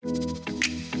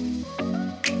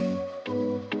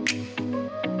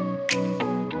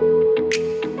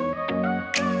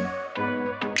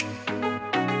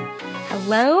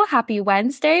Happy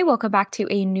Wednesday. Welcome back to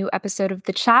a new episode of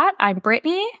The Chat. I'm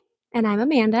Brittany. And I'm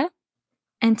Amanda.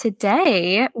 And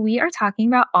today we are talking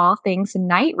about all things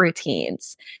night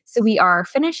routines. So we are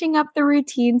finishing up the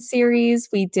routine series.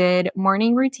 We did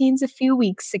morning routines a few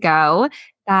weeks ago.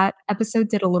 That episode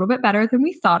did a little bit better than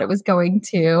we thought it was going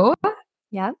to.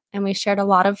 Yeah. And we shared a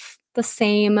lot of the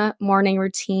same morning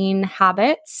routine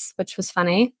habits, which was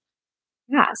funny.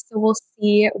 Yeah, so we'll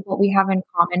see what we have in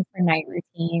common for night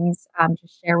routines,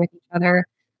 just share with each other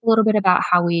a little bit about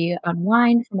how we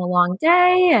unwind from a long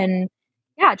day and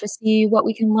yeah, just see what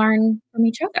we can learn from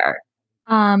each other.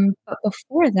 But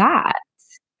before that,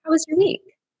 how was your week?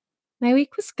 My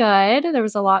week was good. There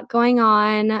was a lot going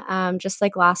on, just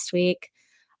like last week.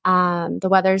 The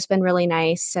weather's been really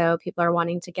nice, so people are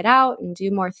wanting to get out and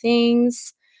do more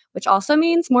things, which also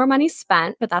means more money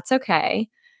spent, but that's okay.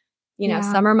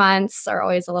 Summer months are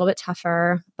always a little bit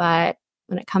tougher, but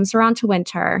when it comes around to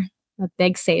winter, a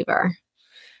big saver.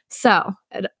 So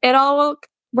it all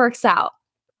works out.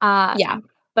 Yeah.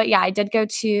 But yeah, I did go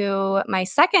to my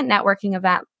second networking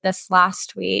event this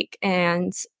last week,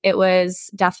 and it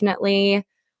was definitely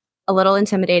a little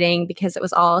intimidating because it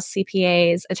was all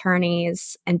CPAs,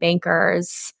 attorneys, and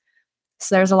bankers.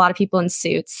 So there's a lot of people in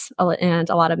suits and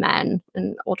a lot of men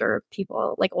and older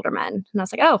people, like older men. And I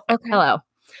was like, oh, Okay. hello.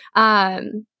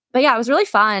 But yeah, it was really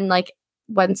fun. Like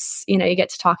once, you get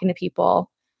to talking to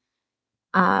people,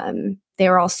 they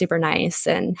were all super nice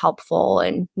and helpful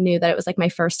and knew that it was like my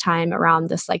first time around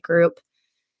this like group.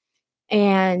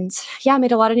 And yeah, I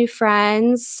made a lot of new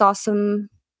friends, saw some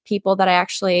people that I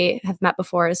actually have met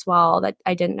before as well that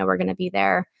I didn't know were going to be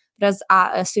there. But I was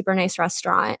at a super nice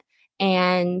restaurant,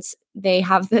 and they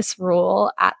have this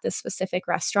rule at this specific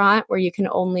restaurant where you can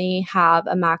only have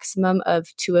a maximum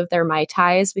of 2 of their Mai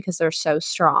Tais because they're so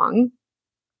strong.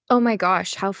 Oh my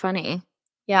gosh, how funny.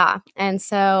 Yeah. And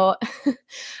so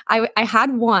I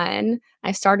had one.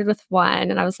 I started with one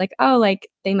and I was like, oh, like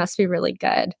they must be really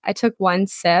good. I took one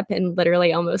sip and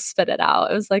literally almost spit it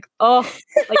out. It was like, oh,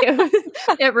 like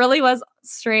it really was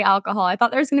straight alcohol. I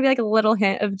thought there was going to be like a little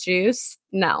hint of juice.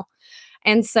 No.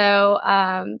 And so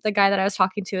the guy that I was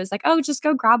talking to was like, oh, just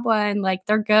go grab one. Like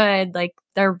they're good. Like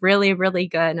they're really, really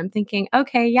good. And I'm thinking,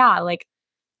 okay, yeah, like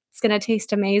it's going to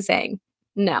taste amazing.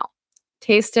 No,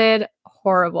 tasted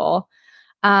horrible.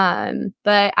 But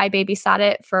I babysat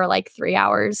it for like 3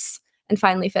 hours and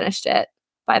finally finished it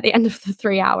by the end of the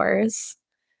 3 hours.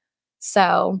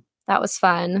 So that was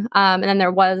fun. And then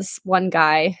there was one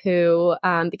guy who,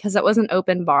 because it was an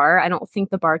open bar, I don't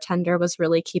think the bartender was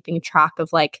really keeping track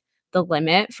of like the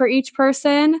limit for each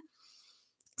person.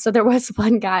 So there was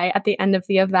one guy at the end of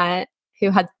the event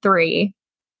who had 3.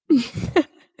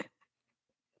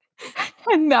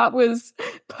 And that was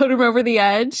put him over the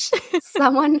edge.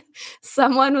 someone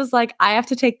was like, I have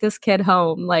to take this kid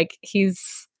home. Like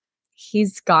he's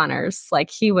goners. Like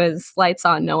he was lights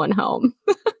on, no one home.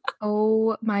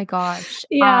 Oh my gosh.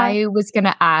 Yeah. I was going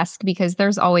to ask because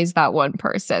there's always that one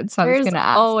person. So I was going to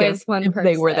ask always one if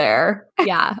they were there.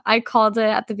 Yeah. I called it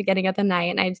at the beginning of the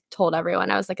night and I told everyone,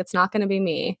 I was like, it's not going to be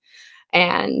me.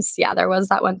 And yeah, there was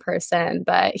that one person,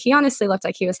 but he honestly looked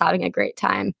like he was having a great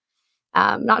time.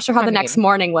 Not sure how the next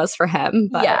morning was for him,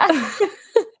 but yeah.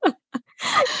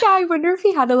 Yeah, I wonder if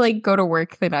he had to like go to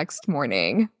work the next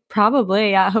morning.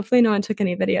 Probably, yeah. Hopefully no one took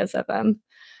any videos of him.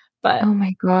 But oh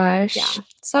my gosh. Yeah.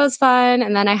 So it was fun.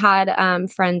 And then I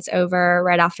had friends over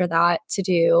right after that to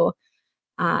do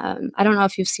I don't know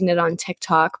if you've seen it on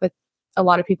TikTok, but a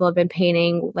lot of people have been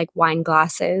painting like wine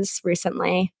glasses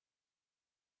recently.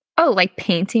 Oh, like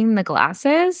painting the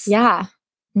glasses? Yeah.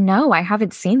 No, I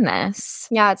haven't seen this.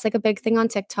 Yeah, it's like a big thing on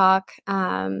TikTok.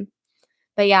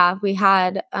 But yeah, we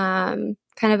had kind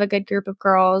of a good group of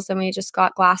girls and we just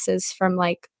got glasses from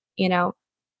like,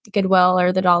 Goodwill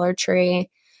or the Dollar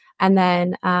Tree. And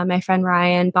then my friend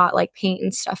Ryan bought like paint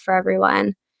and stuff for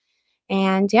everyone.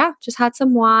 And yeah, just had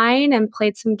some wine and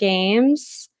played some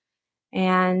games.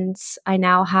 And I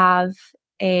now have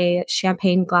a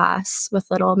champagne glass with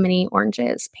little mini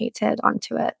oranges painted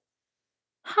onto it.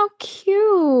 How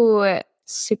cute.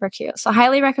 Super cute. So I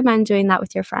highly recommend doing that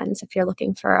with your friends if you're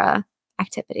looking for a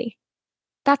activity.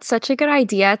 That's such a good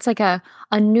idea. It's like a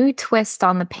new twist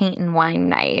on the paint and wine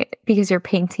night because you're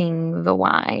painting the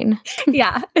wine.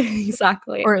 Yeah,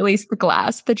 exactly. Or at least the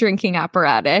glass, the drinking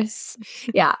apparatus.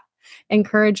 Yeah.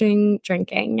 Encouraging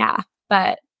drinking. Yeah.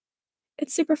 But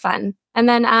it's super fun. And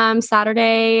then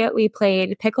Saturday we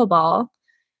played pickleball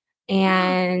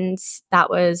and that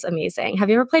was amazing.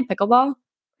 Have you ever played pickleball?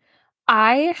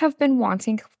 I have been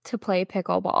wanting to play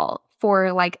pickleball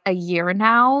for like a year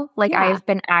now. Like I've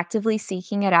been actively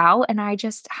seeking it out and I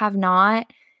just have not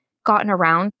gotten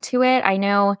around to it. I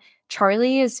know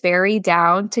Charlie is very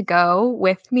down to go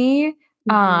with me.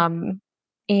 Mhm. Um,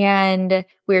 and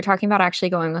we were talking about actually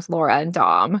going with Laura and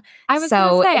Dom. I was gonna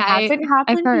So say, it hasn't I've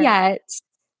happened heard. yet,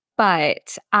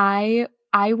 but I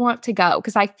want to go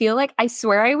because I feel like I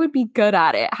swear I would be good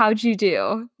at it. How'd you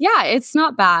do? Yeah, it's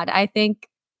not bad. I think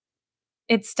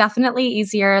it's definitely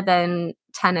easier than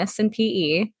tennis and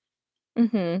PE.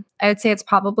 Mm-hmm. I would say it's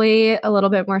probably a little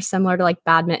bit more similar to like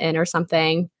badminton or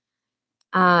something.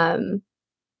 Um,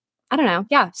 I don't know.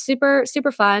 Yeah, super,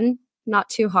 super fun. Not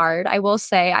too hard. I will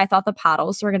say I thought the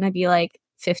paddles were gonna be like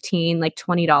 15, like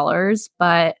 $20,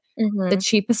 but the Mm-hmm.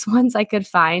 cheapest ones I could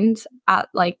find at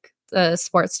like the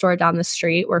sports store down the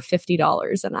street were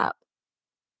 $50 and up.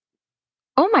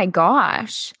 Oh my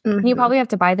gosh. And you Mhm. probably have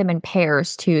to buy them in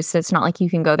pairs too, so it's not like you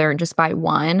can go there and just buy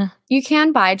one. You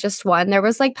can buy just one. There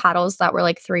was like paddles that were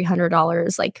like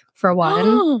 $300 like for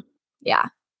one. Yeah.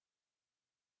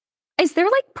 Is there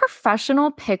like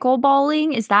professional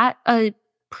pickleballing? Is that a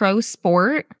pro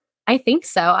sport? I think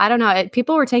so. I don't know.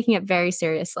 People were taking it very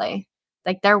seriously.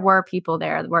 Like there were people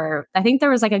there where I think there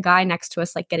was like a guy next to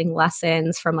us like getting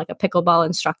lessons from like a pickleball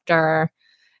instructor,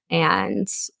 and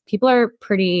people are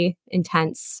pretty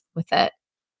intense with it.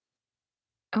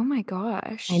 Oh my I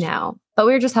gosh. know. But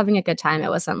we were just having a good time. It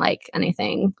wasn't like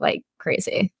anything like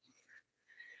crazy.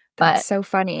 That's But so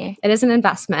funny. it is an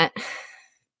investment.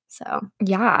 So,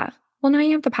 Yeah. Well, now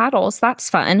you have the paddles. That's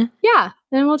fun. yeah,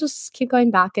 then we'll just keep going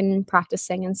back and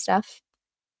practicing and stuff.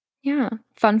 Yeah.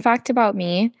 Fun fact about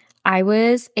me, I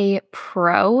was a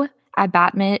pro at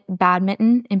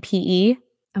badminton and PE.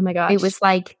 Oh my It gosh. was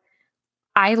like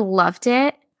I loved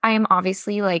it. I am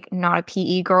obviously like not a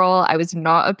PE girl. I was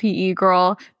not a PE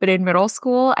girl, but in middle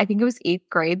school, I think it was 8th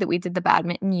grade that we did the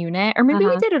badminton unit, or maybe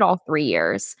we Uh-huh. did it all 3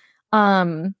 years.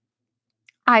 Um,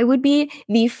 I would be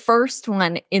the first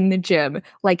one in the gym,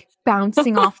 like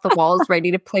bouncing off the walls, ready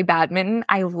to play badminton.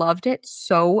 I loved it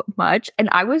so much, and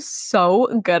I was so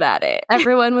good at it.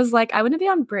 Everyone was like, I want to be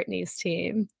on Brittany's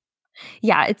team.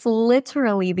 Yeah, it's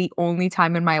literally the only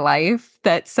time in my life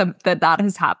that that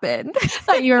has happened.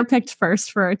 That you were picked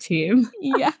first for a team.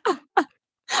 Yeah.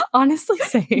 Honestly,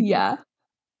 same. Yeah.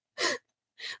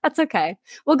 That's okay.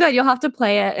 Well, good. You'll have to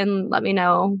play it and let me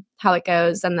know how it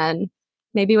goes. And then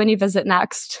maybe when you visit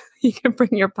next, you can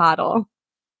bring your paddle.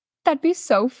 That'd be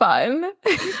so fun.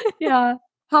 Yeah.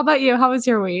 How about you? How was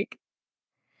your week?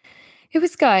 It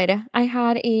was good. I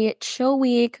had a chill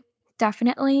week.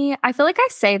 Definitely. I feel like I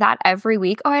say that every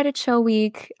week. Oh, I had a chill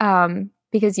week.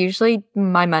 Because usually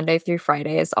my Monday through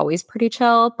Friday is always pretty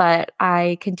chill, but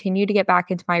I continue to get back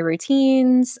into my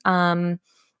routines.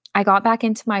 I got back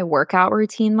into my workout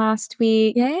routine last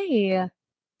week. Yay.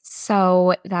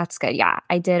 So that's good. Yeah.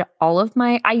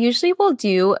 I usually will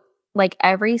do like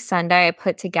every Sunday, I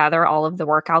put together all of the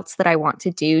workouts that I want to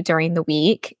do during the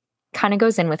week. Kind of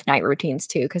goes in with night routines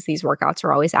too, because these workouts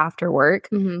are always after work.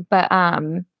 Hmm. But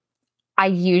I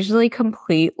usually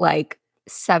complete like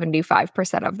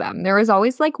 75% of them. There is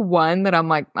always like one that I'm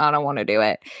like, I don't want to do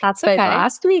it. That's But okay.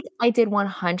 last week I did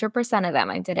 100% of them.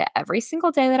 I did it every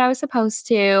single day that I was supposed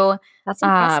to. That's Um,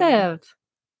 impressive.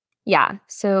 yeah,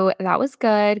 so that was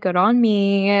good. Good on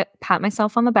me. Pat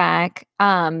myself on the back.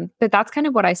 But that's kind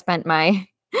of what I spent my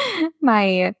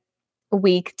my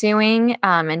week doing,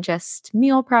 and just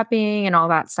meal prepping and all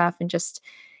that stuff and just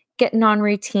getting on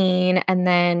routine. And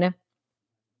then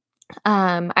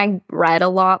I read a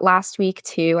lot last week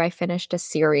too. I finished a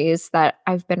series that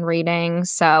I've been reading.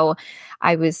 So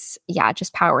I was, yeah,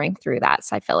 just powering through that.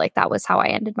 So I feel like that was how I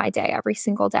ended my day every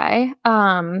single day.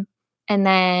 And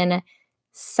then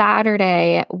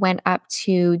Saturday went up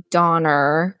to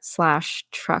Donner slash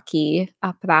Truckee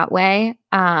up that way.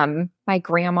 My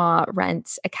grandma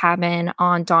rents a cabin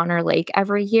on Donner Lake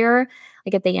every year,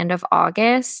 like at the end of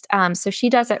August. So she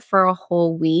does it for a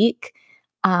whole week.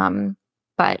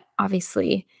 But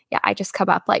obviously, yeah, I just come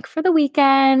up like for the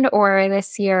weekend, or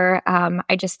this year,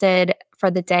 I just did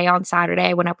for the day on Saturday.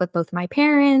 I went up with both my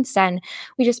parents and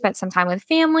we just spent some time with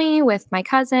family, with my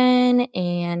cousin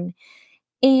and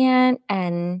aunt,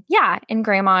 and yeah, and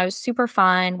grandma. It was super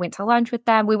fun. Went to lunch with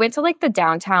them. We went to like the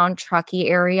downtown Truckee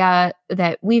area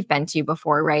that we've been to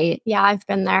before, right? Yeah, I've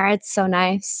been there. It's so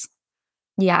nice.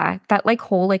 Yeah, that like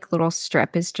whole like little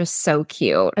strip is just so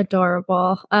cute.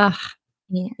 Adorable. Ugh,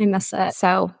 Yeah. I miss it.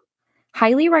 So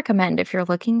highly recommend if you're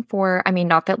looking for, I mean,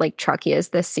 not that like Truckee is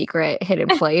this secret hidden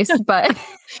place, but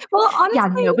Well, yeah,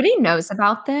 honestly, nobody knows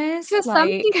about this. to some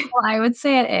Like, people, I would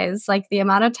say it is. Like the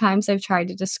amount of times I've tried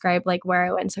to describe like where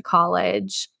I went to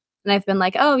college, and I've been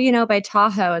like, oh, by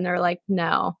Tahoe, and they're like,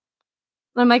 no.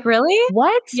 I'm like, "Really?"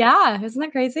 What? Yeah, isn't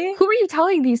that crazy? Who are you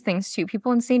telling these things to?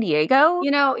 People in San Diego?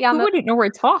 Yeah, Who wouldn't know where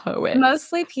Tahoe is?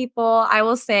 mostly people, I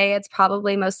will say it's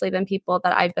probably mostly been people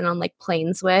that I've been on, like,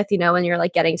 planes with, when you're,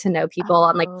 like, getting to know people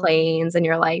on, like, Oh, planes and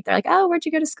they're like, "Oh, where'd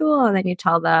you go to school?" And then you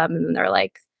tell them, and then they're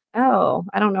like, "Oh,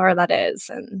 I don't know where that is,"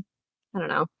 and I don't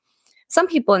know. Some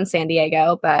people in San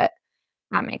Diego, but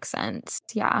that makes sense.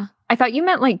 Yeah. I thought you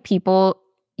meant like people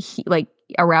like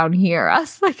around here.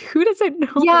 Us like who doesn't know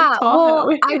where yeah, well,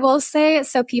 Tahoe I is? will say,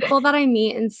 so people that I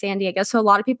meet in San Diego, so a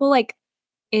lot of people, like,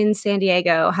 in San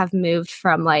Diego have moved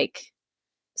from, like,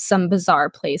 some bizarre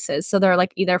places. So they're,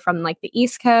 like, either from, like, the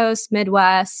East Coast,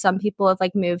 Midwest. Some people have,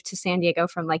 like, moved to San Diego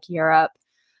from, like, Europe.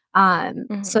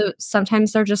 Mhm. So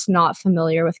sometimes they're just not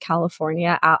familiar with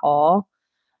California at all.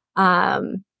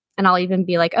 Um, and I'll even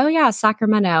be like, "Oh, yeah,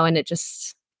 Sacramento," and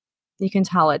you can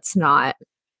tell it's not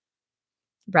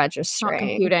Not registering.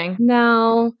 computing.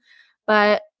 No,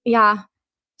 but yeah,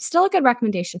 still a good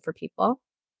recommendation for people.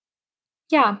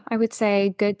 Yeah, I would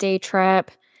say good day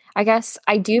trip. I guess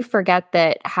I do forget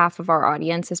that half of our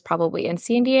audience is probably in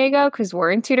San Diego because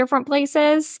we're in two different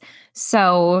places.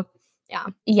 So Yeah.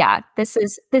 yeah, this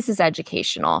is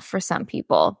educational for some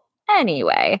people.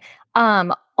 Anyway,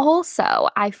 also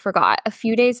I forgot a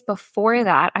few days before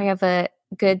that, I have a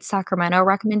good Sacramento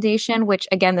recommendation, which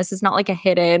again, this is not like a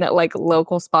hidden like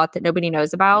local spot that nobody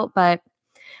knows about, but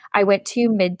I went to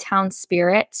Midtown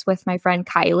Spirits with my friend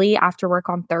Kylie after work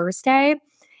on Thursday.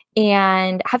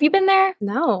 And have you been there?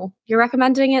 No, you're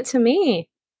recommending it to me.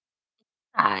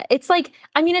 It's like,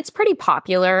 I mean, it's pretty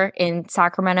popular in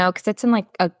Sacramento because it's in like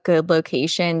a good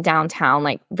location downtown,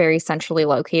 like very centrally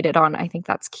located on, I think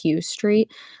that's Q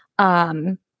Street.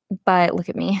 Um, but look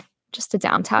at me, just a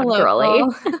downtown girly.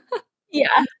 Local.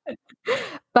 Yeah.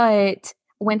 But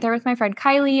went there with my friend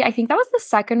Kylie. I think that was the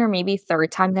second or maybe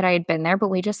third time that I had been there, but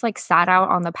we just like sat out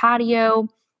on the patio.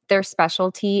 Their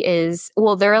specialty is,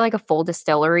 well, they're like a full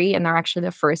distillery and they're actually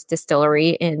the first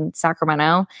distillery in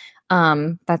Sacramento.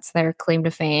 That's their claim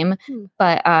to fame. Hmm,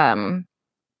 But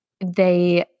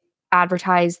they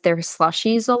advertise their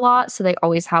slushies a lot, so they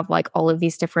always have like all of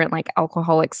these different like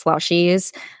alcoholic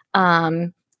slushies.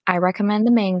 Um, I recommend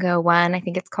the mango one. I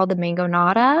think it's called the Mango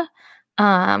Nada.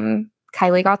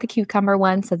 Kylie got the cucumber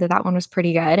one, so that one was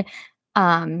pretty good.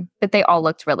 But they all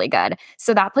looked really good.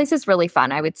 So that place is really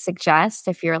fun. I would suggest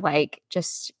if you're like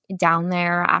just down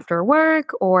there after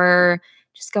work or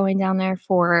just going down there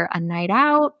for a night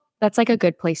out, that's like a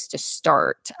good place to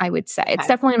start, I would say. It's okay.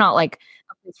 definitely not like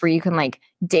a place where you can like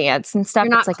dance and stuff.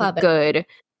 You're It's not like a clubbing. good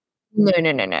no,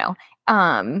 no, no,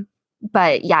 no.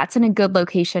 But yeah, it's in a good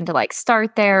location to like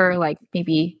start there, like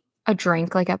maybe a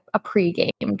drink, like a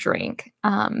pregame drink.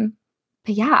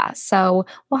 But yeah, so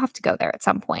we'll have to go there at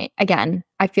some point. Again,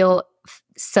 I feel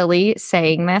silly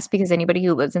saying this because anybody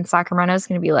who lives in Sacramento is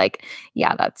going to be like,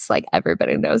 yeah, that's like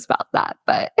everybody knows about that.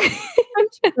 But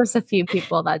There's a few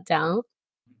people that don't.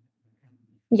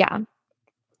 yeah,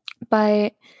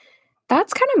 but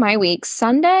that's kind of my week.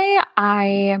 Sunday,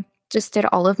 I just did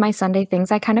all of my Sunday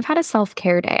things. I kind of had a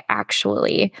self-care day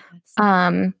actually.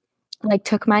 Um like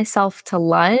took myself to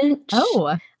lunch.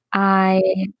 Oh, I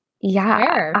yeah,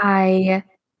 where? I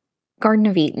Garden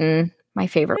of Eden, my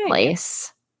favorite Nice.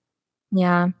 place.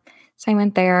 Yeah. So I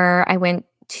went there. I went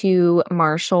to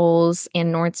Marshall's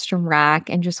and Nordstrom Rack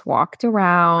and just walked Oh,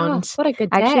 around. what a good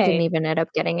I actually didn't day. even end up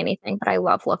getting anything, but I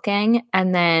love looking.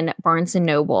 And then Barnes and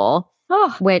Noble,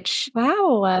 Oh, which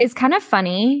wow. is kind of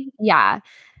funny. Yeah.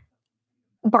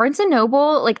 Barnes& and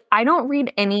Noble, like, I don't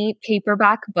read any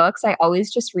paperback books, I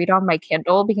always just read on my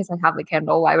Kindle because I have the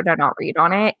Kindle, why would I not read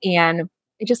on it? And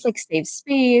it just, like, saves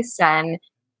space and,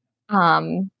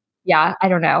 um, yeah, I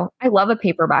don't know. I love a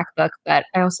paperback book, but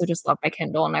I also just love my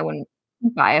Kindle, and I wouldn't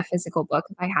buy a physical book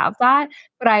if I have that,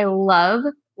 but I love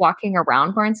walking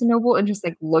around Barnes& and Noble and just,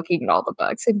 like, looking at all the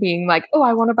books and being like, "Oh,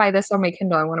 I wanna buy this on my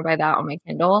Kindle, I wanna buy that on my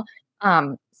Kindle."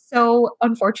 So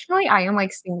unfortunately, I am,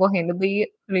 like, single-handedly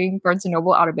putting Barnes& and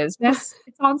Noble out of business,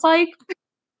 it sounds like.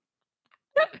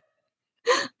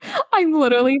 I'm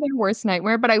literally their worst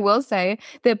nightmare, but I will say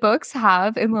that books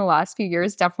have, in the last few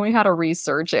years, definitely had a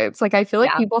resurgence. Like, I feel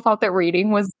like Yeah. people thought that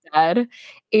reading was dead,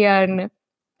 and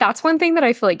that's one thing that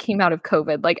I feel like came out of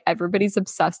COVID, like, everybody's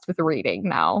obsessed with reading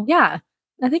now. Yeah.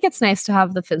 I think it's nice to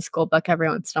have the physical book every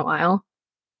once in a while.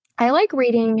 I like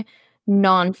reading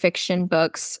nonfiction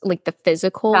books, like the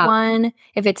physical Yeah. one,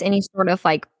 if it's any sort of,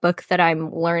 like, book that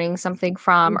I'm learning something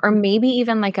from, or Mhm. maybe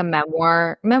even, like, a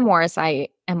memoir. Memoirs, I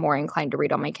am more inclined to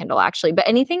read on my Kindle, actually, but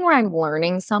anything where I'm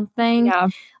learning something, Yeah.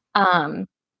 um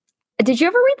did you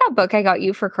ever read that book I got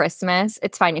you for Christmas?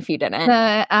 It's fine if you didn't.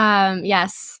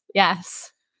 Yes.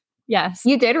 Yes. Yes.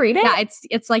 You did read it? Yeah,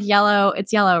 it's like yellow.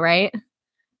 It's yellow, right?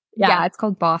 Yeah, it's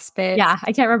called Boss Bitch. Yeah,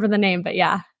 I can't remember the name, but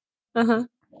yeah. Uh-huh.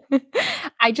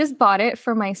 I just bought it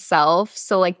for myself.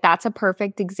 So, like, that's a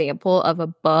perfect example of a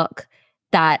book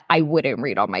that I wouldn't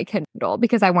read on my Kindle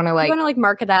because I want to, You like, wanna, like,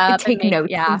 mark it up and take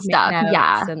notes and make stuff. notes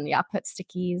Yeah. and, put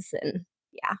stickies and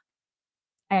yeah,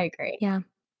 I agree. Yeah.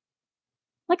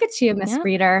 Look at you, Miss Yeah.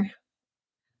 Reader.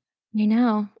 I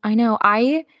know. I know.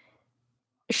 I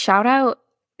shout out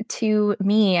to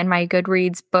me and my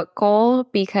Goodreads book goal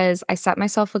because I set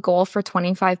myself a goal for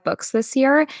 25 books this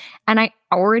year and I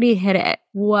already hit it.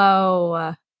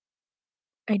 Whoa.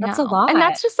 I That's a know. lot. And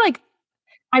that's just like,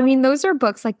 I mean, those are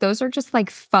books, like, those are just like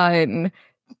fun,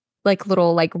 like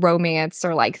little like romance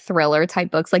or like thriller type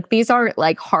books. Like, these aren't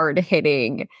like hard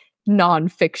hitting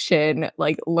nonfiction,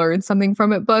 like learn something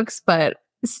from it books, but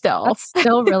still. That's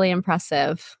still really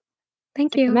impressive.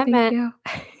 Thank It's a you. Thank commitment. you.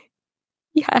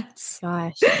 Yes.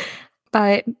 Gosh.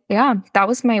 But yeah, that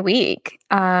was my week.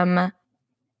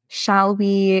 Shall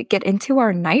we get into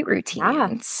our night Yeah.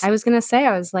 routines? I was gonna say,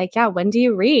 I was like, yeah, when do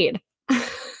you read?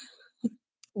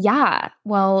 Yeah.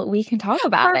 Well, we can talk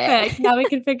about Perfect. it. Now we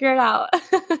can figure it out.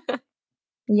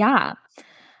 Yeah.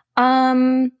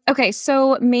 Okay,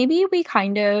 so maybe we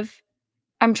kind of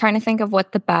I'm trying to think of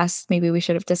what the best, maybe we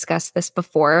should have discussed this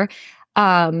before.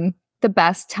 The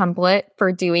best template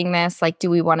for doing this, like, do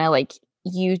we want to, like,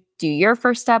 you do your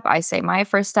first step, I say my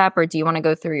first step, or do you want to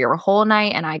go through your whole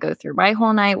night and I go through my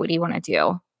whole night? What do you want to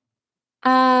do?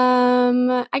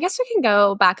 I guess we can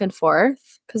go back and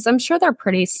forth because I'm sure they're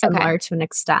pretty Okay. similar to an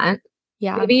extent.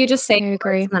 Yeah, Maybe you just say I yours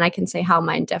agree. and then I can say how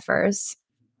mine differs.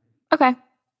 Okay.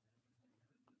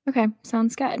 Okay,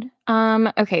 sounds good.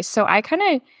 Okay, so I kind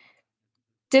of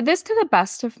did this to the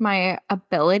best of my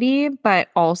ability, but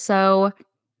also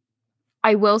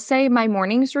I will say my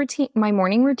morning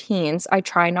routines, I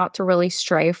try not to really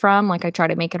stray from. Like, I try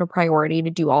to make it a priority to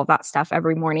do all that stuff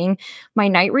every morning. My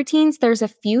night routines, there's a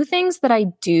few things that I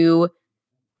do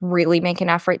really make an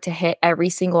effort to hit every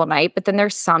single night, but then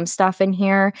there's some stuff in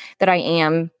here that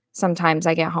sometimes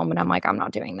I get home and I'm like, I'm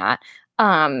not doing that.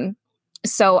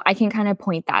 So I can kind of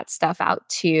point that stuff out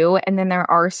too. And then there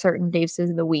are certain days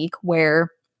of the week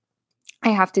where I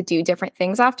have to do different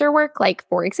things after work. Like,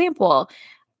 for example,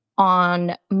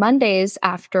 on Mondays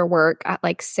after work at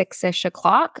like 6-ish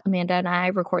o'clock, Amanda and I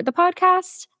record the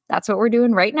podcast. That's what we're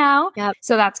doing right now. Yep.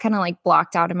 So that's kind of like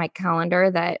blocked out in my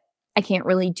calendar that I can't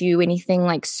really do anything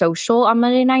like social on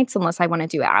Monday nights unless I want to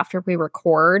do it after we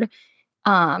record.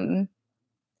 Um,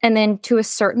 and then to a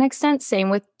certain extent, same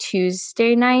with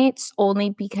Tuesday nights, only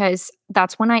because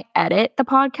that's when I edit the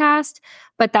podcast,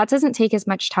 but that doesn't take as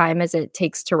much time as it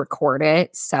takes to record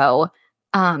it. So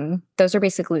those are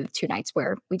basically the 2 nights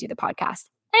where we do the podcast.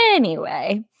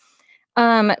 Anyway,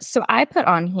 so I put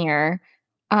on here,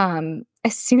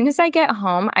 as soon as I get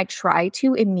home, I try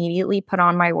to immediately put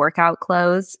on my workout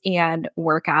clothes and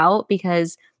work out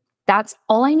because that's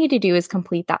all I need to do is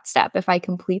complete that step. If I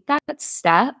complete that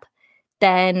step,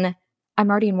 then I'm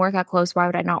already in workout clothes. Why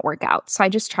would I not work out? So I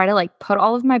just try to like put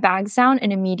all of my bags down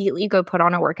and immediately go put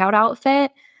on a workout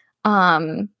outfit.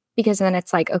 Because then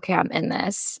it's like, okay, I'm in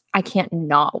this. I can't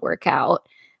not work out.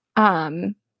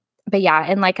 Um, but yeah,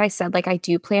 and like I said, like I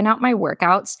do plan out my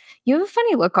workouts. You have a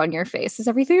funny look on your face. Is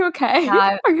everything okay?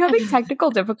 Yeah. Are you having technical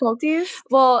difficulties?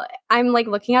 Well, I'm like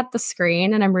looking at the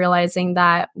screen and I'm realizing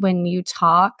that when you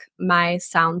talk, my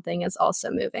sound thing is also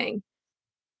moving.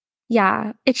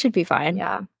 Yeah, it should be fine.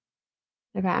 Yeah.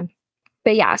 Okay.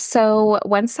 But yeah, so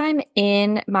once I'm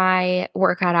in my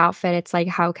workout outfit, it's like,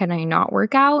 how can I not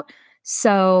work out?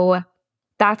 So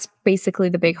that's basically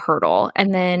the big hurdle.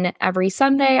 And then every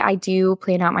Sunday, I do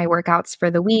plan out my workouts for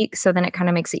the week. So then it kind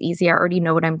of makes it easy. I already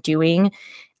know what I'm doing.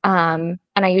 And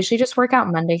I usually just work out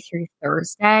Monday through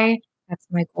Thursday. That's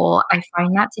my goal. I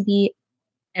find that to be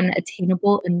an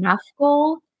attainable enough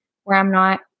goal where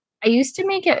I used to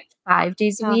make it 5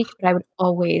 days a Ugh, week, but I would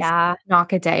always yeah.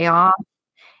 knock a day off.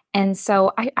 And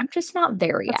so I'm just not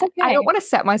there That's yet. I don't okay. wanna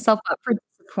set myself up for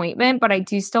disappointment, but I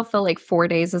do still feel like 4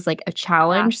 days is like a Yeah.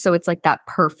 challenge, so it's like that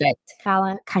perfect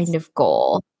kind Balance. of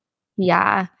goal.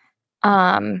 Yeah.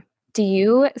 Um, do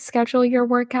you schedule your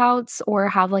workouts or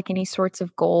have like any sorts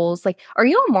of goals? Like, are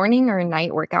you a morning or a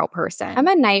night workout I'm person?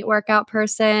 a night workout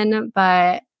person,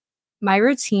 but my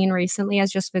routine recently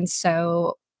has just been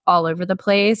so all over the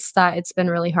place that it's been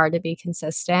really hard to be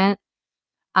consistent.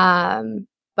 Um,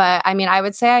 but I mean, I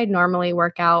would say I normally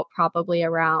work out probably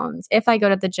around, if I go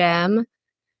to the gym,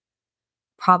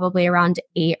 probably around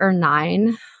 8 or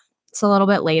 9. It's a little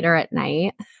bit later at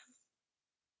night,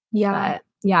 Yeah. but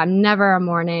yeah, I'm never a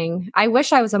morning. I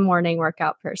wish I was a morning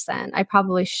workout person. I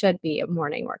probably should be a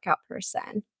morning workout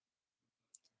person.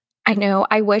 I know.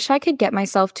 I wish I could get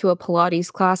myself to a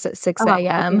Pilates class at 6 Oh, that would be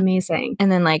a.m. amazing.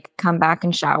 and then, like, come back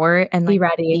and shower and, Be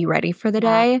like, ready. be ready for the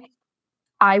Yeah. day.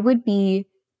 I would be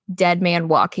dead man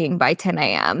walking by 10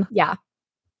 a.m. Yeah.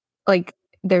 Like,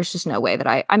 there's just no way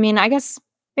that I mean, I guess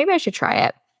maybe I should try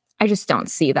it. I just don't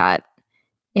see that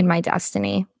in my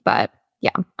destiny. But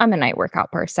yeah, I'm a night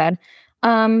workout person.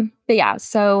 But yeah,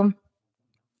 so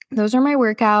those are my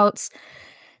workouts.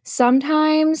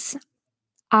 Sometimes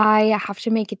I have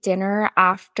to make dinner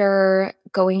after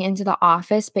going into the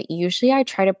office, but usually I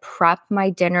try to prep my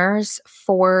dinners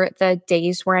for the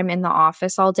days where I'm in the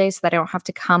office all day so that I don't have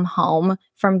to come home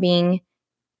from being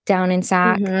down in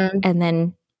SAC Mhm. and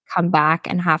then come back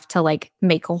and have to like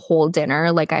make a whole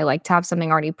dinner. Like I like to have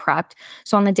something already prepped.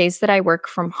 So on the days that I work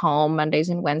from home, Mondays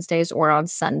and Wednesdays or on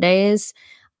Sundays,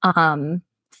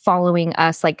 following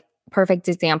us, like perfect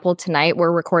example tonight,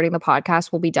 we're recording the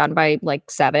podcast, we'll be done by like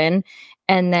 7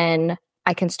 and then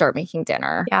I can start making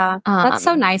dinner. Yeah. That's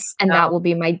so nice, And that though. will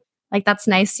be my Like, that's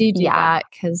nice you do Yeah. that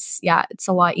because, yeah, it's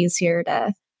a lot easier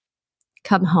to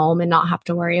come home and not have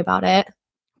to worry about it.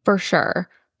 For sure.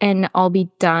 And I'll be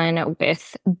done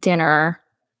with dinner.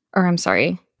 Or I'm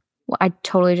sorry. Well,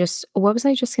 what was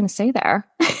I just going to say there?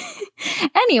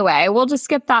 Anyway, we'll just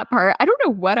skip that part. I don't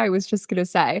know what I was just going to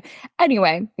say.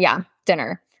 Anyway, yeah,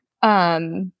 dinner.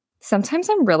 Sometimes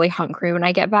I'm really hungry when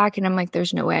I get back and I'm like,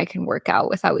 there's no way I can work out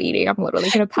without eating. I'm literally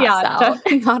going to pass out.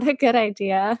 Not a good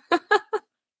idea.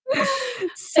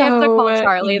 So They have to call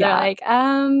Charlie. They're yeah. like,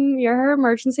 you're her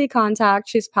emergency contact.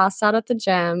 She's passed out at the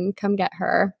gym. Come get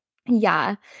her.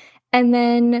 Yeah. And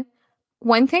then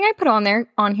one thing I put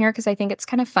on here because I think it's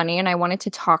kind of funny and I wanted to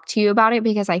talk to you about it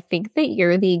because I think that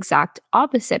you're the exact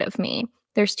opposite of me.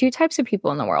 There's 2 types of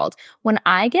people in the world. When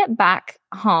I get back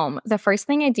home, the first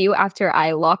thing I do after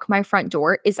I lock my front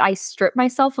door is I strip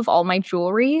myself of all my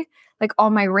jewelry, like all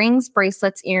my rings,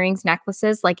 bracelets, earrings,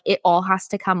 necklaces, like it all has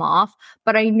to come off.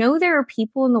 But I know there are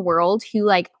people in the world who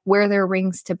like wear their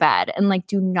rings to bed and like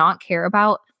do not care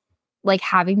about like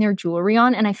having their jewelry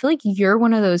on. And I feel like you're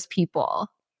one of those people.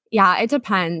 Yeah, it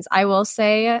depends. I will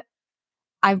say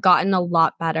I've gotten a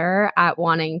lot better at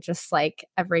wanting just like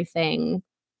everything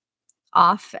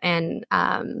off and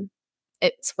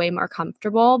it's way more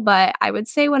comfortable. But I would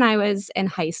say when I was in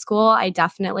high school, I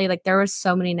definitely like there was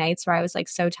so many nights where I was like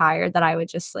so tired that I would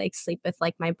just like sleep with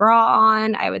like my bra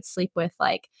on. I would sleep with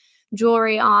like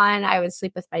jewelry on. I would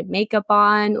sleep with my makeup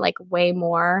on, like way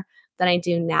more than I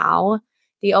do now.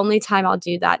 The only time I'll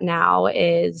do that now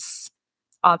is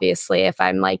obviously if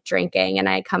I'm like drinking and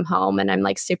I come home and I'm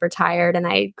like super tired and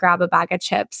I grab a bag of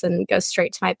chips and go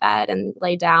straight to my bed and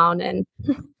lay down and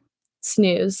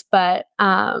snooze. But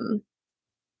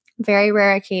very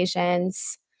rare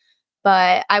occasions.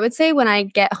 But I would say when I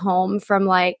get home from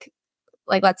like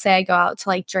let's say I go out to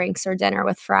like drinks or dinner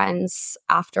with friends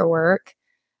after work,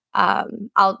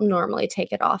 I'll normally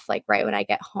take it off like right when I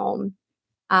get home.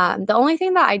 The only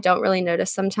thing that I don't really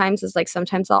notice sometimes is like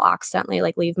sometimes I'll accidentally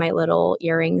like leave my little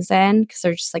earrings in because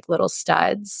they're just like little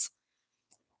studs.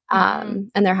 And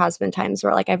there has been times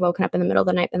where like I've woken up in the middle of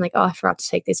the night and like, oh, I forgot to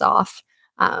take these off.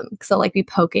 Because I'll like be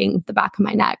poking the back of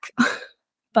my neck.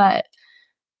 But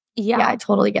yeah, I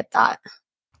totally get that.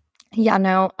 Yeah,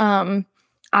 no. I'm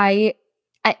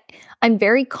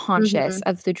very conscious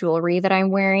of the jewelry that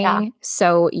I'm wearing. Yeah.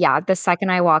 So yeah, the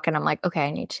second I walk in, I'm like, okay,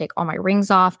 I need to take all my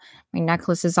rings off, my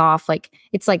necklaces off. Like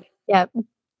it's like, Yep.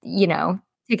 you know,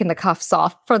 taking the cuffs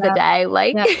off for the day.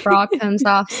 Like bra comes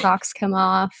off, socks come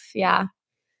off. Yeah.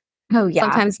 Oh yeah.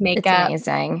 Sometimes makeup. It's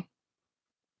amazing.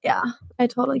 Yeah, I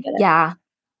totally get it. Yeah.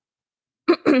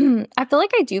 I feel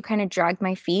like I do kind of drag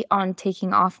my feet on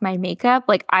taking off my makeup.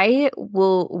 Like I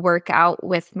will work out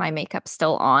with my makeup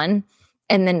still on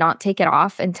and then not take it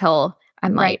off until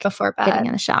I'm right like before bed. getting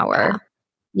in the shower.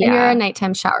 Yeah. And you're a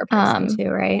nighttime shower person too,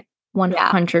 right?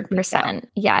 100%.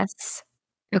 Yes.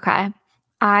 Okay.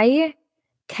 I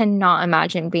cannot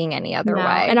imagine being any other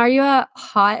way. And are you a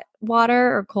hot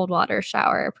water or cold water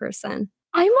shower person?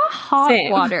 I'm a hot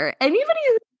water. Anybody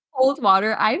who's cold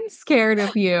water, I'm scared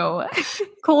of you.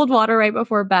 Cold water right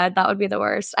before bed, that would be the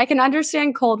worst. I can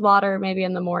understand cold water maybe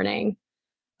in the morning,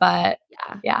 but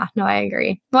yeah, no, I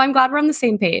agree. Well, I'm glad we're on the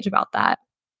same page about that.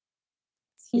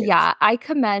 Yeah, I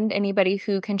commend anybody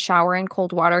who can shower in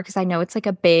cold water because I know it's like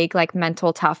a big like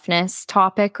mental toughness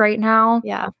topic right now.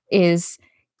 Yeah. Is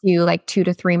do like 2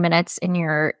 to 3 minutes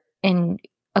in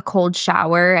a cold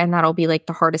shower and that'll be like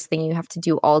the hardest thing you have to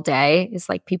do all day is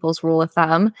like people's rule of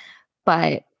thumb.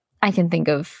 But I can think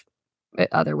of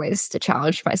other ways to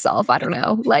challenge myself. I don't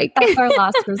know. Like that's our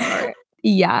last resort.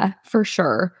 Yeah, for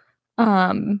sure.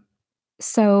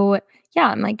 So yeah,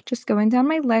 I'm like just going down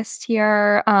my list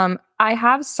here. I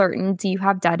have certain, do you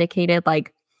have dedicated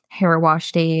like hair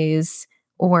wash days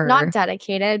or Not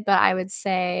dedicated, but I would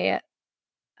say,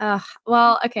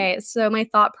 well, okay. So my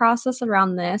thought process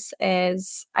around this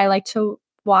is I like to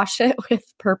wash it with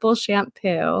purple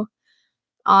shampoo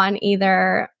on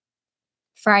either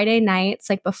Friday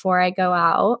nights, like before I go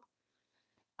out.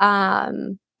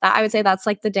 I would say that's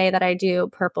like the day that I do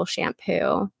purple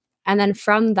shampoo. And then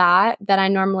from that, then I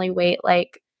normally wait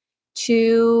like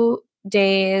 2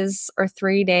 days or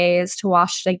 3 days to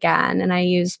wash it again. And I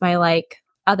use my like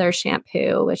other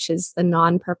shampoo, which is the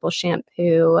non-purple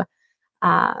shampoo.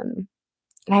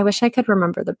 I wish I could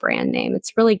remember the brand name.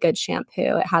 It's really good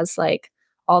shampoo. It has like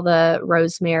all the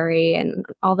rosemary and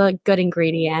all the good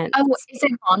ingredients. oh, is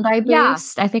it Bondi Yeah.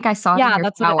 Boost? I think I saw it Yeah, in your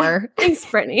that's what it shower. Thanks,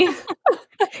 Brittany.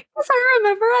 Because I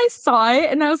remember I saw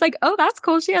it and I was like, oh, that's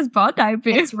cool. She has Bondi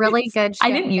Boost. It's really good I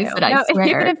shampoo. didn't use it, I No, even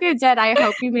swear. if you did, I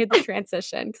hope you made the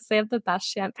transition because they have the best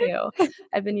shampoo.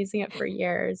 I've been using it for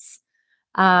years.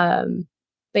 But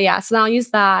yeah, so then I'll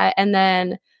use that, and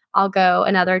then I'll go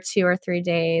another 2 or 3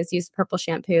 days, use purple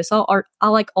shampoo. So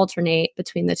I'll like alternate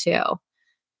between the two.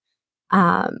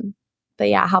 But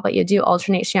yeah, how about you? Do you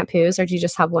alternate shampoos or do you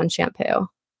just have one shampoo?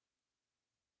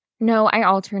 No, I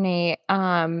alternate.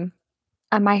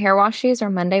 My hair wash days are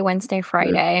Monday, Wednesday,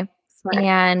 Friday. Smart.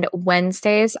 And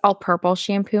Wednesdays, I'll purple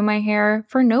shampoo my hair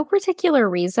for no particular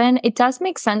reason. It does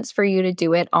make sense for you to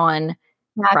do it on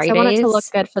Yeah, 'cause I want it to look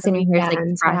Fridays. good for the So your hair's like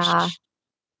weekend. Yeah. fresh.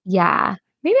 Yeah.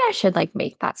 Maybe I should like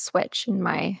make that switch in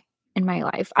my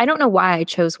life. I don't know why I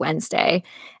chose Wednesday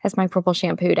as my purple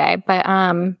shampoo day, but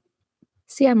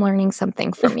see, I'm learning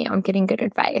something from you. I'm getting good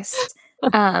advice.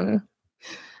 Um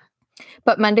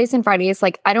but Mondays and Fridays,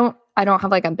 like I don't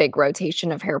have like a big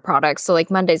rotation of hair products. So like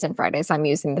Mondays and Fridays, I'm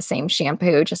using the same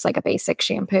shampoo, just like a basic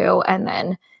shampoo. And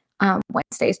then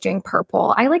Wednesdays doing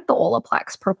purple. I like the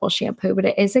Olaplex purple shampoo, but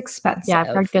it is expensive. Yeah, I've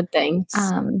heard good things.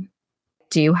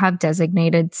 Do you have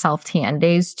designated self-tan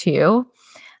days too?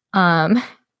 That's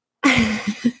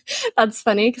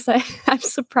funny because I'm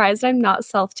surprised I'm not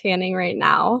self-tanning right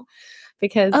now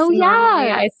because Oh, normally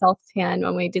yeah. I self-tan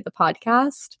when we do the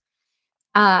podcast.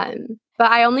 But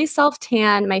I only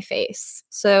self-tan my face.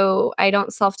 So I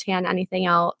don't self-tan anything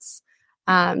else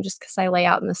just because I lay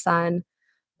out in the sun.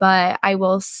 But I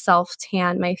will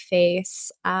self-tan my face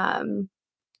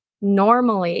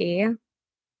normally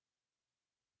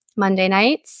Monday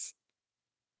nights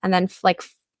and then like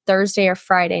Thursday or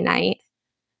Friday night.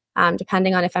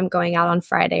 Depending on if I'm going out on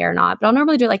Friday or not. But I'll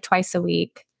normally do it like twice a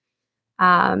week.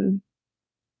 But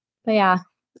yeah.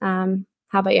 How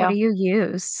about you? What do you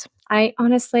use? I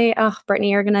honestly,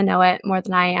 Brittany, you're gonna know it more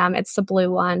than I am. It's the blue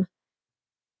one.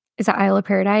 Is that Isle of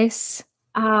Paradise?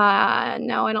 No,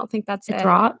 I don't think that's It it.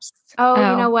 drops? Oh,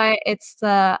 you know what? It's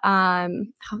the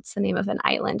what's the name of an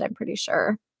island? I'm pretty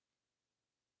sure.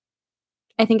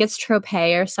 I think it's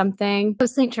Tropez or something. Oh,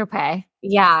 Saint Tropez.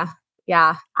 Yeah.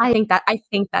 I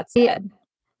think that's it.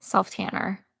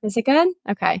 Self-tanner. Is it good?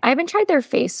 Okay. I haven't tried their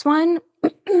face one.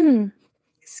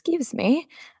 Excuse me.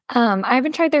 I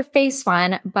haven't tried their face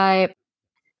one, but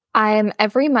I'm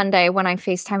every Monday when I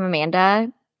FaceTime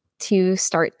Amanda to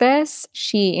start this,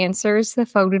 she answers the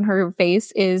phone and her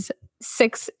face is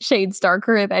 6 shades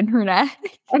darker than her neck.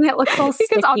 And it looks all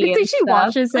because obviously she stuff.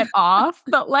 washes it off,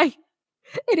 but like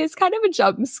it is kind of a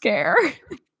jump scare.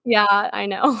 Yeah, I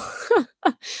know.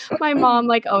 My mom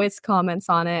like always comments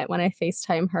on it when I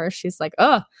FaceTime her. She's like,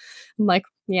 "Oh," I'm like,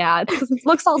 "Yeah, it's 'cause it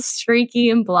looks all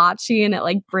streaky and blotchy, and it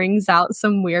like brings out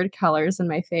some weird colors in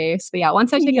my face." But yeah,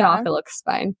 once I take it off, it looks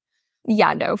fine.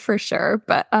 Yeah, no, for sure.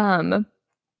 But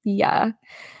yeah.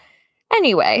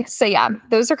 Anyway, so yeah,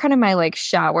 those are kind of my like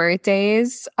shower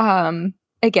days.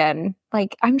 Again,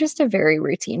 like I'm just a very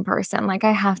routine person. Like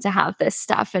I have to have this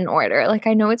stuff in order. Like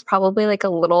I know it's probably like a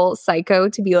little psycho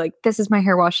to be like, this is my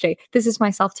hair wash day, this is my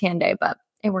self-tan day, but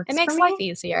it works. It makes life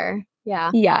easier.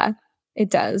 Yeah. Yeah, it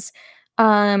does.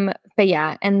 But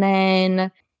yeah, and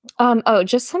then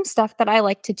just some stuff that I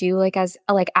like to do like as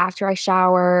like after I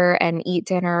shower and eat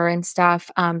dinner and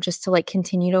stuff, just to like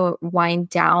continue to wind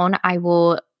down, I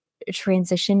will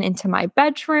transition into my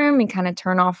bedroom and kind of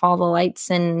turn off all the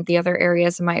lights in the other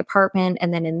areas of my apartment.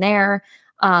 And then in there,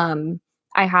 I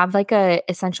have like a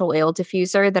essential oil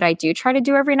diffuser that I do try to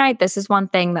do every night. This is one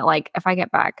thing that like if I get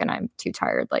back and I'm too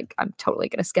tired, like I'm totally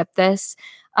gonna skip this.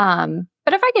 But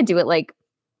if I could do it like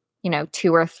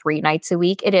 2 or 3 nights a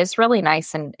week, it is really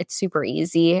nice and it's super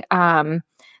easy.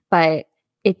 But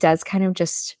it does kind of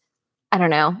just, I don't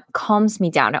know, calms me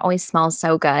down. It always smells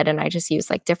so good. And I just use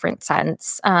like different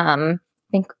scents. I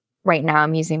think right now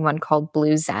I'm using one called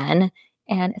Blue Zen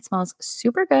and it smells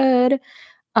super good.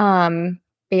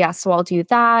 but yeah, so I'll do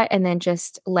that and then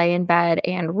just lay in bed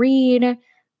and read.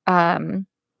 Um,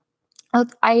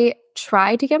 I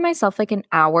try to give myself like an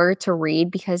hour to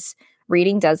read because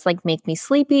reading does like make me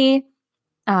sleepy.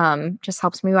 Just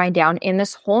helps me wind down. In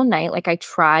this whole night, like I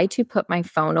try to put my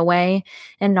phone away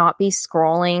and not be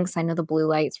scrolling because I know the blue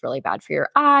light's really bad for your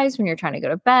eyes when you're trying to go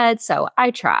to bed. So I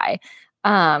try.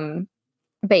 Um,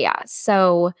 but yeah,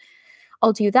 so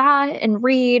I'll do that and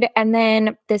read. And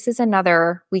then this is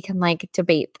another, we can like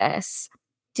debate this.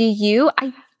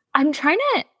 I'm trying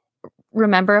to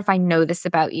remember if I know this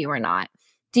about you or not.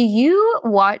 Do you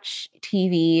watch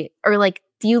TV or like,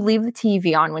 do you leave the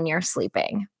TV on when you're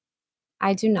sleeping?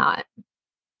 I do not.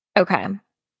 Okay.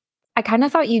 I kind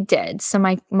of thought you did. So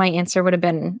my answer would have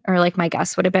been, or like my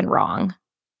guess would have been wrong.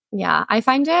 Yeah, I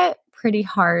find it pretty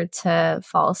hard to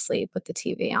fall asleep with the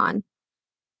TV on.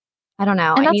 I don't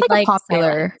know. And I that's need like a like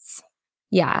popular. silence.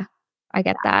 Yeah, I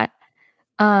get that.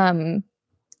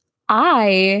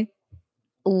 I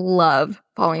love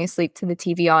falling asleep to the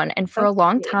TV on. And for a That's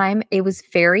long sweet. time, it was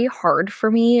very hard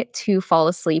for me to fall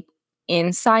asleep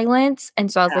in silence.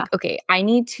 And so I was Yeah. like, okay, I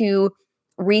need to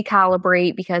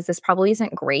recalibrate because this probably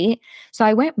isn't great. So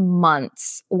I went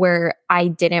months where I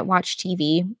didn't watch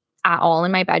TV at all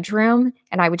in my bedroom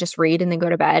and I would just read and then go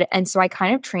to bed. And so I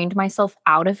kind of trained myself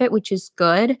out of it, which is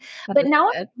good. That But is now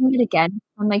good. I'm doing it again.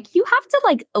 I'm like, you have to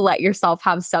like let yourself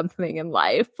have something in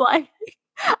life. Like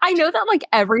I know that like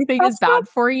everything is That's not bad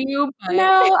for you, but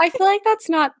No, I feel like that's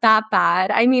not that bad.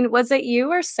 I mean, was it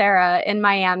you or Sarah in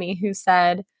Miami who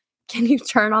said, "Can you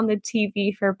turn on the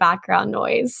TV for background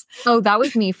noise?" oh, that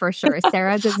was me for sure.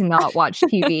 Sarah does not watch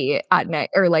TV at night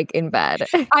or like in bed.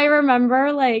 I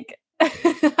remember like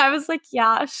I was like,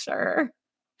 "Yeah, sure."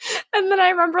 And then I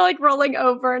remember like rolling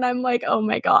over and I'm like, "Oh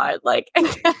my God, like I'm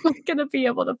not gonna be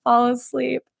able to fall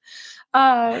asleep."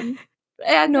 Um,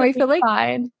 and No, it I was feel like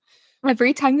fine.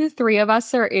 every time the three of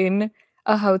us are in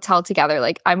a hotel together,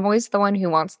 like I'm always the one who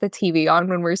wants the TV on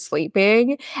when we're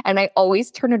sleeping. And I always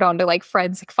turn it on to like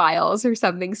Forensic Files or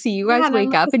something. So you Yeah, guys and I'm wake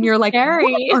like, up "This and is you're like, what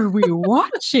scary." are we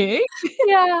watching?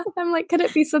 Yeah, I'm like, "Could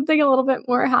it be something a little bit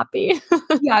more happy?"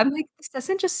 Yeah, I'm like, this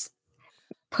doesn't just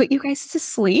put you guys to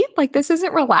sleep. Like this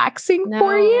isn't relaxing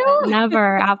for No, you.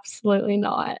 never, absolutely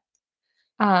not.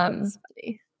 Um, That's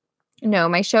funny. no,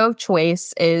 my sleepy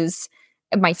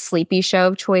show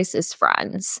of choice is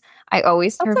Friends. I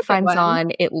always That's turn a good Friends one.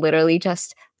 on. It literally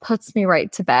just puts me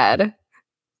right to bed.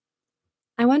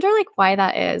 I wonder, like, why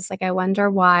that is. Like, I wonder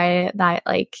why that,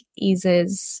 like,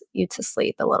 eases you to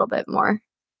sleep a little bit more.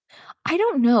 I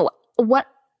don't know. What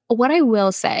I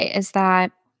will say is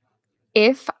that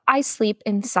if I sleep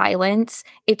in silence,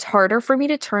 it's harder for me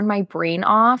to turn my brain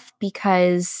off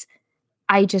because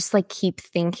I just like keep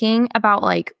thinking about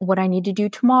like what I need to do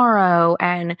tomorrow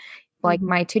and like Mhm.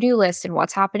 my to-do list and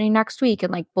what's happening next week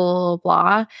and like blah blah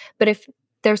blah. But if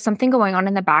there's something going on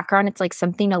in the background, it's like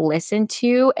something to listen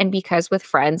to. And because with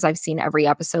Friends, I've seen every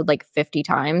episode like 50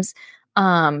 times.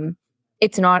 Um,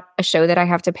 it's not a show that I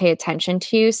have to pay attention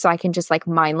to. So I can just like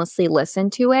mindlessly listen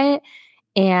to it.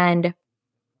 And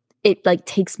it like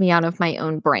takes me out of my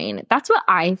own brain. That's what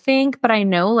I think, but I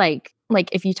know like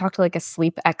if you talk to like a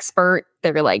sleep expert,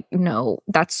 they're like, "No,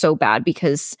 that's so bad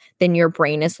because then your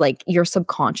brain is like your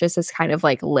subconscious is kind of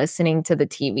like listening to the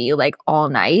TV like all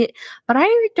night." But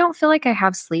I don't feel like I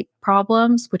have sleep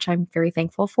problems, which I'm very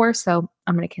thankful for, so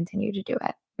I'm going to continue to do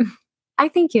it. I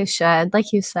think you should.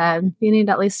 Like you said, you need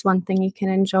at least one thing you can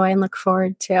enjoy and look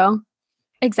forward to.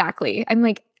 Exactly. I'm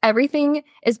like, everything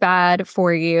is bad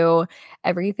for you.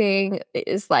 Everything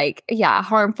is like, yeah,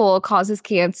 harmful, causes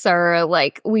cancer.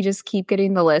 Like, we just keep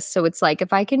getting the list. So it's like,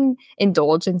 if I can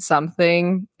indulge in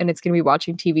something and it's going to be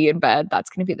watching TV in bed,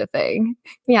 that's going to be the thing.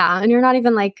 Yeah, and you're not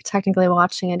even, like, technically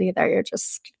watching it either, you're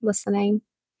just listening.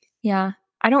 Yeah.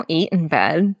 I don't eat in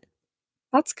bed.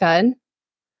 That's good.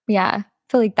 Yeah.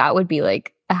 I feel like that would be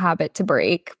like a habit to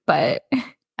break, but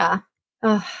Yeah.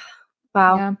 Ugh,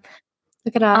 wow. yeah.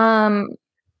 Look at us.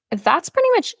 That's pretty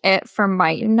much it for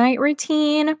my night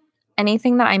routine.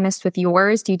 Anything that I missed with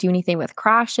yours? Do you do anything with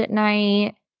Crash at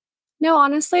night? No,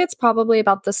 honestly, it's probably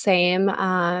about the same.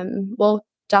 We'll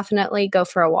definitely go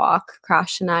for a walk,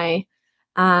 Crash and I.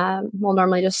 We'll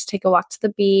normally just take a walk to the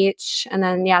beach, and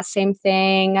then yeah, same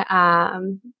thing.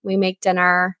 We make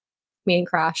dinner, me and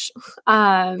Crash.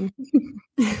 Um,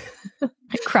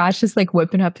 Crash is like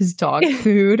whipping up his dog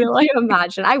food. Can you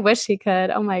imagine? I wish he could.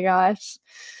 Oh my gosh.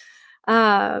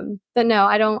 But no,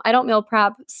 I don't meal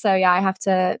prep. So yeah, I have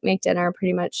to make dinner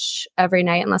pretty much every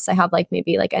night unless I have like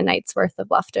maybe like a night's worth of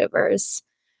leftovers.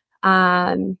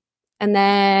 Um, and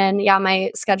then yeah,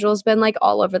 my schedule's been like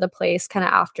all over the place kind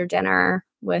of after dinner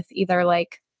with either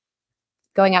like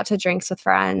going out to drinks with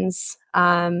friends,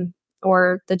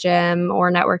 or the gym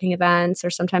or networking events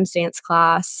or sometimes dance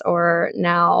class. Or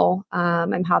now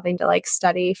I'm having to like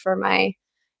study for my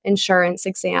insurance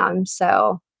exam.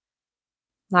 So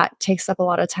that takes up a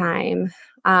lot of time.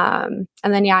 And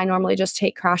then, I normally just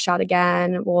take Crash out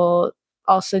again. We'll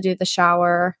also do the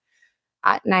shower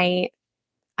at night.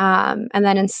 And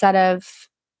then instead of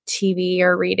TV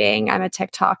or reading, I'm a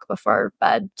TikTok before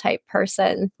bed type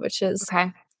person, which is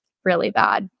really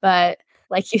bad. But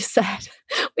like you said,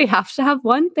 we have to have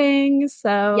one thing.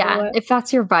 So yeah, if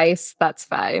that's your vice, that's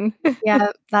fine.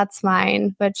 yeah, that's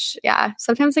mine. Which,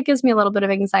 sometimes it gives me a little bit of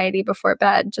anxiety before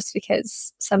bed just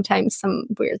because sometimes some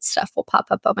weird stuff will pop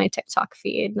up on my TikTok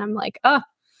feed. And I'm like, oh,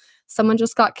 someone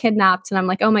just got kidnapped. And I'm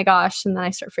like, oh my gosh. And then I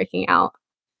start freaking out.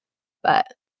 But,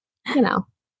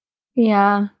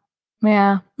 Yeah.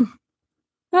 Yeah.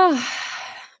 But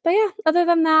other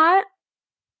than that,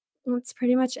 that's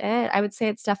pretty much it. I would say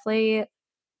it's definitely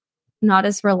not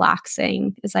as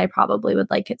relaxing as I probably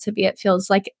would like it to be. It feels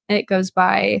like it goes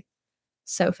by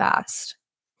so fast.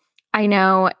 I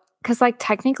know. Because, like,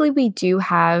 technically we do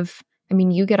have, I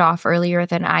mean, you get off earlier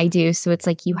than I do. So it's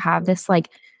like you have this, like,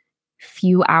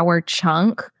 few hour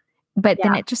chunk, but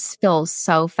then it just feels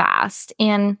so fast.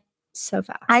 And so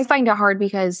fast. I find it hard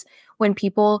because when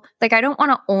people, like, I don't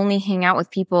want to only hang out with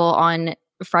people on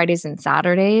Fridays and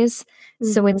Saturdays.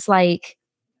 So it's like,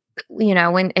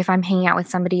 if I'm hanging out with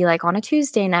somebody like on a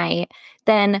Tuesday night,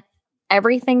 then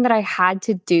everything that I had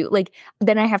to do, like,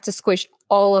 then I have to squish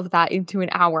all of that into an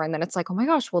hour. And then it's like, oh my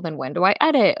gosh, well, then when do I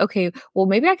edit? Okay, well,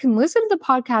 maybe I can listen to the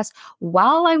podcast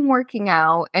while I'm working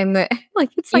out. And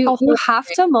like, it's like you have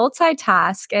to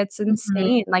multitask. It's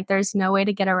insane. Like, there's no way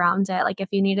to get around it. Like, if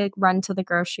you need to run to the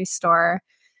grocery store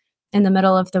in the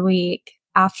middle of the week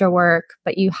after work,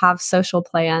 but you have social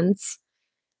plans,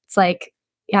 it's like,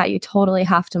 you totally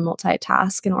have to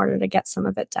multitask in order to get some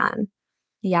of it done.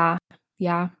 Yeah,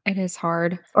 it is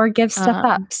hard. Or give stuff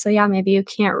up. So maybe you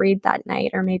can't read that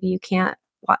night, or maybe you can't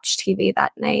watch TV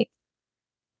that night,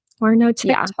 or no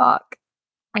TikTok.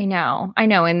 I know.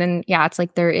 And then, it's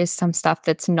like there is some stuff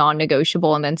that's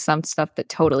non-negotiable, and then some stuff that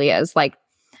totally is. Like,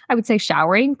 I would say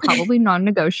showering, probably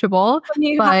non-negotiable,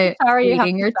 but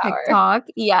reading your TikTok,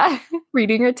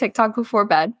 reading your TikTok before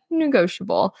bed,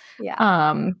 negotiable.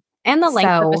 And the length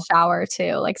of a shower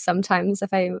too. Like, sometimes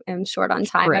if I am short on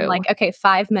time, I'm like, okay,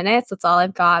 5 minutes, that's all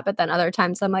I've got. But then other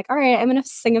times I'm like, all right, I'm going to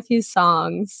sing a few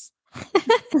songs.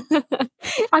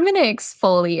 I'm going to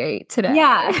exfoliate today.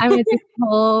 Yeah, I'm going to do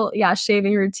full,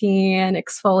 shaving routine,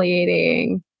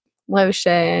 exfoliating,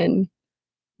 lotion,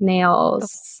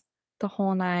 nails. The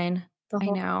whole nine. I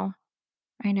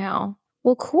know.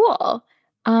 Well, cool.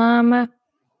 I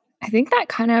think that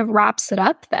kind of wraps it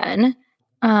up then.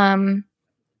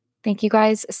 Thank you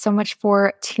guys so much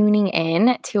for tuning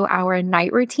in to our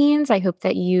night routines. I hope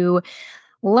that you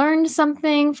learned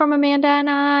something from Amanda and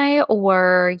I,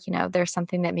 or, there's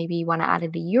something that maybe you want to add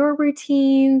into your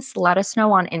routines. Let us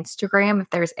know on Instagram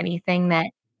if there's anything that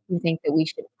you think that we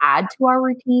should add to our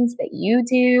routines that you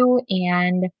do.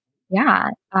 And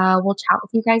we'll chat with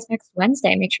you guys next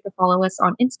Wednesday. Make sure to follow us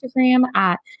on Instagram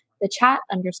at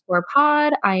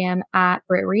 @thechat_pod. I am at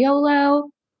Britt Riolo.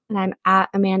 And I'm at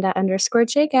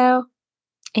Amanda_Jago.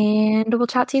 And we'll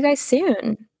chat to you guys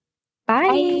soon.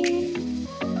 Bye.